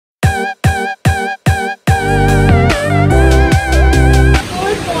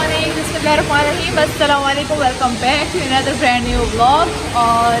Another brand new vlog.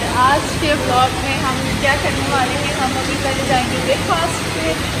 और आज के व्लॉग में हम क्या करने वाले हैं, हम अभी पहले जाएंगे ब्रेकफास्ट पे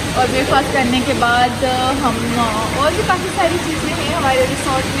और ब्रेकफास्ट करने के बाद हम और भी काफ़ी सारी चीज़ें हैं हमारे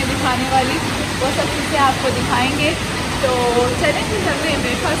रिसोर्ट में दिखाने वाली, वो सब चीज़ें आपको दिखाएंगे। तो चलें फिर चलते हैं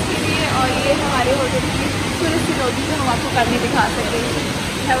ब्रेकफास्ट के लिए। और ये हमारे होटल की खूबसूरत सी लॉबी जो हम आपको करने दिखा सकेंगे।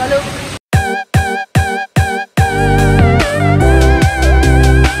 Have a look.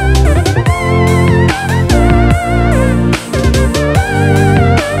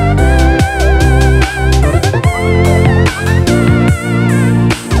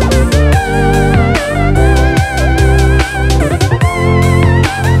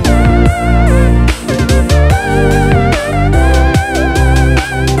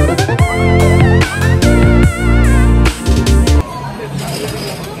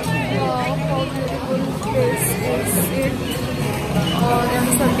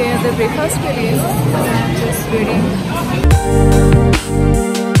 ब्रेकफास्ट के लिए जस्ट वेटिंग।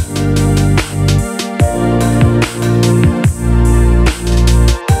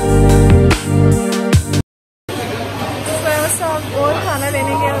 और खाना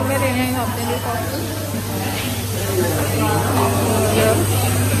लेने के हमें लेने हैं अपने लिए coffee.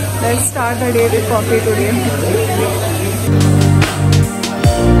 Let's start the day with coffee today.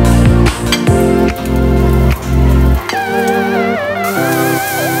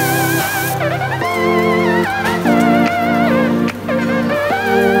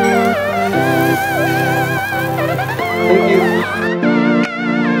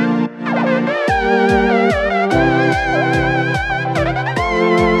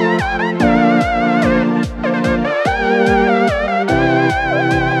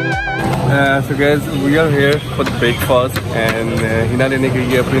 So guys, we are here for the breakfast and Hina लेने के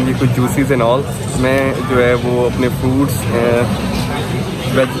लिए अपने लिए कुछ जूसेस एंड ऑल। मैं जो है वो अपने फ्रूट्स,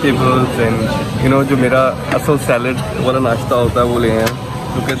 वेजिटेबल्स एंड जो मेरा असल सैलड वाला नाश्ता होता है वो ले हैं।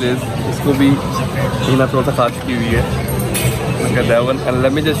 लुक एट दिस, इसको भी हिना थोड़ा सा खा चुकी हुई है। Look at that one, and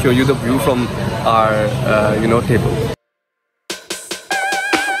let me just show you the view from our table.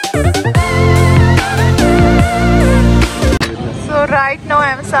 Right now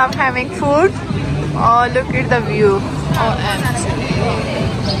I'm having food. Oh, look at the view.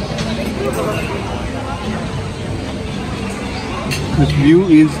 This view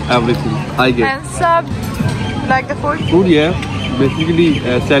is everything. I get. And sab like the food? Food, yeah. Basically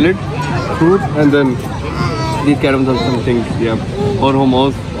salad, fruit, and then these kind of something. Yeah. और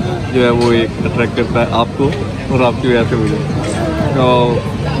hummus जो है वो एक attract करता है आपको और आपकी वजह से मुझे। तो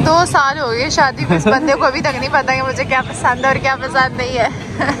 2 साल हो गए शादी को, इस बंदे को अभी तक नहीं पता कि मुझे क्या पसंद है और क्या पसंद नहीं है।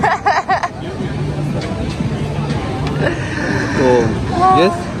 तो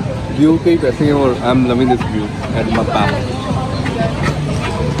यस, व्यू के पैसे हैं और I am loving this view at my back.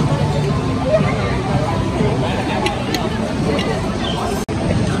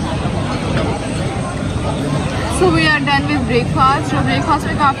 So we are done with breakfast। और ब्रेकफास्ट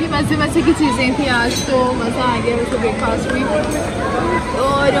में काफ़ी मज़े की चीज़ें थी आज, तो मज़ा आ गया मुझे ब्रेकफास्ट में।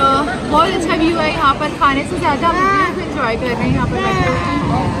 और बहुत अच्छा व्यू है यहाँ पर, खाने से ज़्यादा हम व्यू इंजॉय कर रहे हैं यहाँ पर।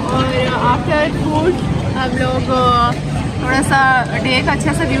 और आफ्टर फूड हम लोग थोड़ा सा डे का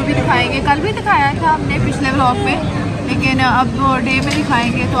अच्छा सा व्यू भी दिखाएंगे। कल भी दिखाया था हमने पिछले व्लॉग में, लेकिन अब डे में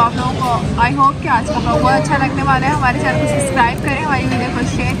दिखाएंगे। तो आप लोगों को आई होप कि आज का व्लॉग बहुत अच्छा लगने वाला है। हमारे चैनल को सब्सक्राइब करें, हमारी वीडियो को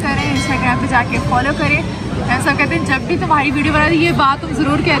शेयर करें, इंस्टाग्राम पे जाके फॉलो करें। ऐसा कहते हैं जब भी तुम्हारी वीडियो बना रही, ये बात तुम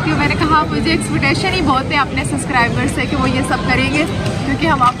ज़रूर कहती हो। मैंने कहा मुझे एक्सपेक्टेशन ही बहुत है अपने सब्सक्राइबर्स से कि वो ये सब करेंगे, क्योंकि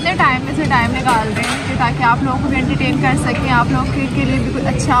हम अपने टाइम में से टाइम निकाल रहे हैं ताकि आप लोगों को भी एंटरटेन कर सकें, आप लोगों के लिए भी कुछ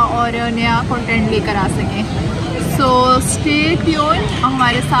अच्छा और नया कंटेंट लेकर आ सकें। So stay tuned,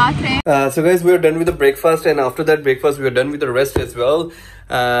 हमारे साथ रहें। So guys, we are done with the breakfast and after that breakfast we are done with the rest as well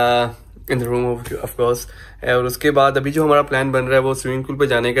in the room of course। और उसके बाद अभी जो हमारा प्लान बन रहा है वो स्विमिंग पूल पे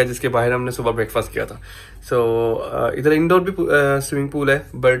जाने का है, जिसके बाहर हमने सुबह ब्रेकफास्ट किया था। So इधर इंडोर भी स्विमिंग पूल है,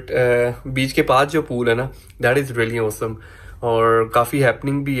 बट बीच के पास जो पूल है ना, दैट इज रियली ऑसम और काफ़ी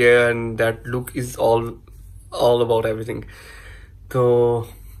हैपनिंग भी है and that look is all about everything. तो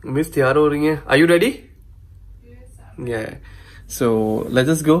मिस तैयार हो रही हैं। Are you ready? Yeah, so let's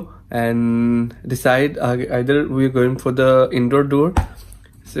just go and decide either we are going for the indoor tour,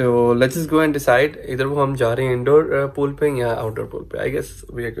 so let's just go and decide either वो हम जा रहे हैं indoor pool पे या outdoor pool पे। I guess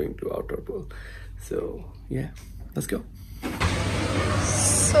we are going to outdoor pool, so yeah, let's go।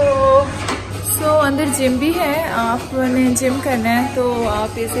 so अंदर gym भी है, आपने जिम करना है तो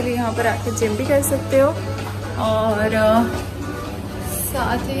आप इजीली यहाँ पर आके जिम भी कर सकते हो। और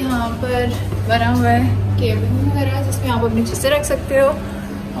साथ ही यहाँ पर बना हुआ है केबिन वगैरह जिसमें आप अपनी चीज़ें रख सकते हो।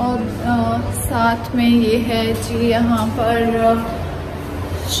 और साथ में ये है जी यहाँ पर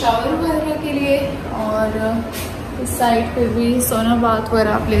शावर वगैरह के लिए। और इस साइड पे भी सोना बाथ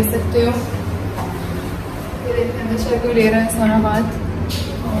वगैरह आप ले सकते हो। ये देखते हैं बच्चा को ले रहा है सोना बाथ।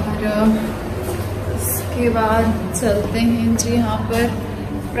 और इसके बाद चलते हैं जी, यहाँ पर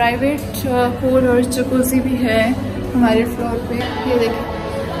प्राइवेट पूल और जकूज़ी भी है हमारे फ्लोर पे। ये देखिए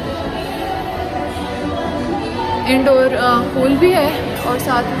इंडोर पूल भी है और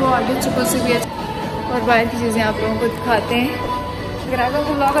साथ में वो आगे जकूज़ी भी है और बाहर की चीज़ें आप लोगों को दिखाते हैं। अगर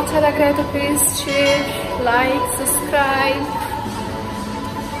आपको ब्लॉग अच्छा लग रहा है तो please share, like, subscribe.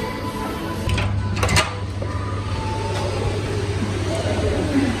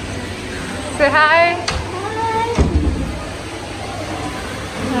 Say hi.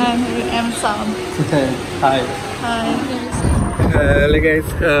 I'm Sam. Hi. Hi. Guys,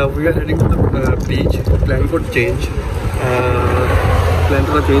 we are heading to the beach. Plan for change. Plan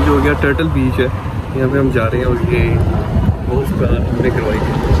थोड़ा चेंज हो गया। टर्टल बीच है, यहाँ पे हम जा रहे हैं और ये बहुत कार हमने करवाई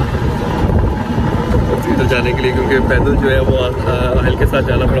थी इधर जाने के लिए, क्योंकि पैदल जो है वो अहल के साथ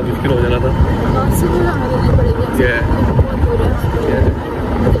जाना बड़ा मुश्किल हो जाना था।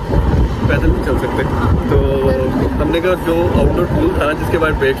 पैदल नहीं चल सकते, तो हमने कहा जो आउटडोर पूल था जिसके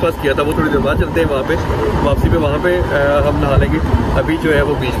बाद ब्रेकफास्ट किया था वो थोड़ी देर बाद चलते हैं वहाँ पे, वापसी पे वहाँ पे हम नहा लेंगे। अभी जो है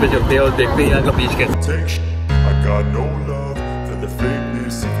वो बीच पे चलते हैं और देखते हैं यहाँ का बीच कैसे।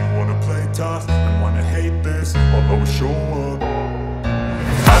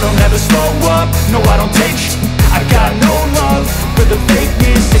 I don't ever slow up, no I don't take shit. I got no love for the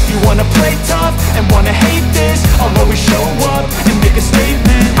fakeness. If you wanna play tough and wanna hate this, I'll always show up and make a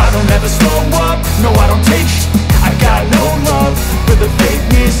statement. I don't ever slow up, no I don't take shit. I got no love for the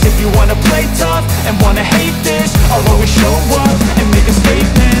fakeness. If you wanna play tough and wanna hate this, I'll always show up and make a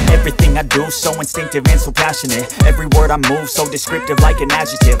statement. Everything I do so instinctive and so passionate. Every word I move so descriptive like an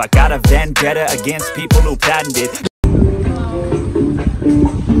adjective. I got a vendetta against people who patented.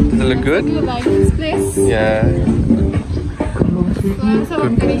 Does it look good? Do you like this place? Yeah.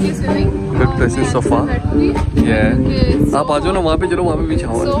 Good places so far. Yeah. आप आ जाओ ना वहाँ पे, चलो वहाँ पे भी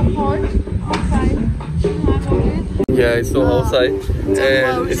छाँव है। So hot outside. Yeah, it's so outside.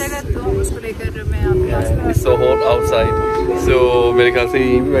 And it's so hot outside. So मेरे ख्याल से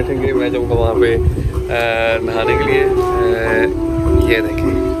यहीं भी बैठेंगे। मैं जाऊँगा वहाँ पे नहाने के लिए। ये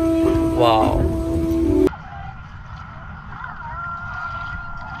देखिए, वाव।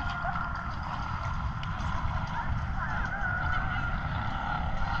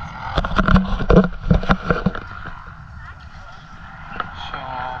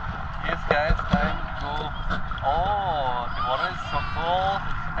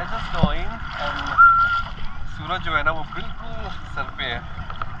 सूरज जो है ना वो बिल्कुल सर पे है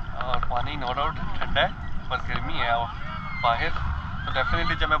और पानी नो डाउट ठंडा है, पर गर्मी है बाहर। तो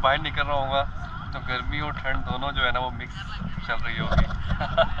डेफिनेटली जब मैं बाहर निकल रहा हूँगा तो गर्मी और ठंड दोनों जो है ना वो मिक्स चल रही होगी।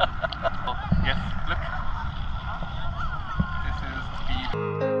 Yes, look, this is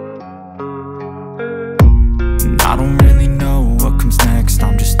I don't really know what comes next.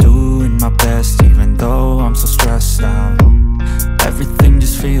 I'm just doing my best, even though I'm so stressed out. Everything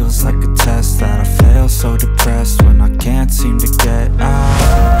just feels like a test that I fail, so depressed when I can't seem to get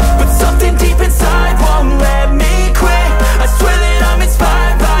out. But something deep inside won't let me quit. I swear that I'm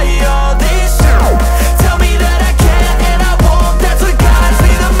inspired by all this shit. Tell me that I can and I won't. That's what guides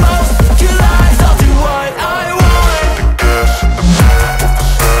me the most. Your lies, I'll do what I want.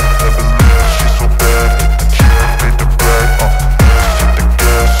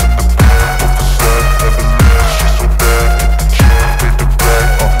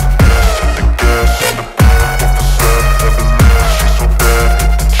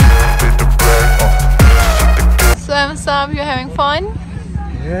 Sam, you're having fun?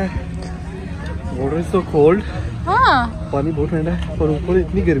 Yeah. Water is so cold. हाँ. पानी बहुत ठंडा है और ऊपर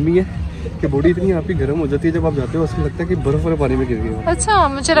इतनी गर्मी है कि बॉडी इतनी आपकी गर्म हो जाती है जब आप जाते हो, ऐसा लगता है कि बर्फ वाले पानी में गिर गए हो। अच्छा,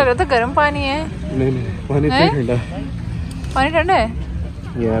 मुझे लग रहा था गर्म पानी है। नहीं, पानी इतना ठंडा है। पानी ठंडा है?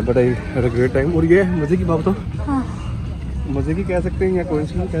 Yeah, but I had a great time. और ये मजे की बात तो मजे की कह सकते हैं या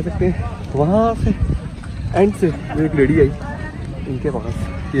कोइंसिडेंस कह सकते हैं। वहाँ से एंड से एक लेडी आई इनके पास,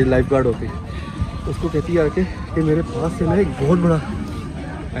 ये लाइफ गार्ड होती है, उसको कहती है आके कि मेरे पास से ना एक बहुत बड़ा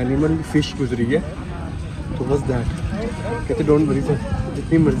एनिमल फिश गुजरी है, तो बस दैट। कहते डोंट वरी सर,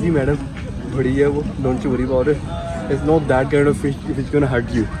 जितनी मर्जी मैडम बड़ी है वो, don't you worry about it, it's not that kind of fish which is gonna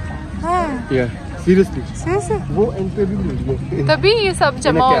hurt you. या सीरियसली वो एंड पे भी मिल गई, तभी ये सब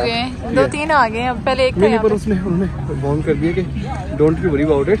जमा हो गए, 2-3 आ गए, अब पहले एक नहीं, पर उन्होंने वार्न कर दिया कि don't you worry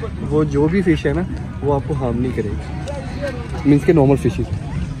about it, वो जो भी फिश है ना वो आपको हार्म नहीं करेगी, मींस के नॉर्मल फिशेस।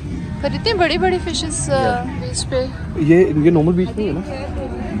 पर इतनी बड़ी फिशेस बीच पे, ये नॉर्मल बीच नहीं है ना,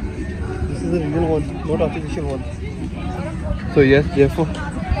 this is the real one, not artificial one. So yes, therefore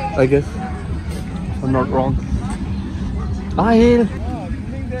I guess I'm not wrong.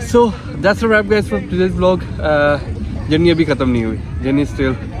 So that's a wrap guys for today's vlog. Journey अभी खत्म नहीं हुई, journey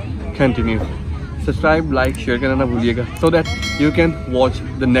still continue. Subscribe, like, share करना ना भूलिएगा so that you can watch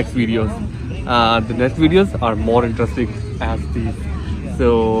the next videos. The next videos are more interesting as these. So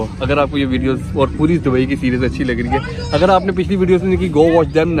अगर आपको ये videos और पूरी दुबई की सीरीज अच्छी लग रही है, अगर आपने पिछली videos में देखी, go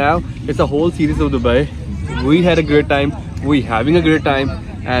watch them now. It's a whole series of Dubai. We had a great time. We having a great time,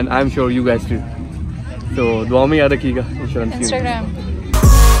 and I'm sure you guys too. So दुआ में याद रखिएगा. Instagram.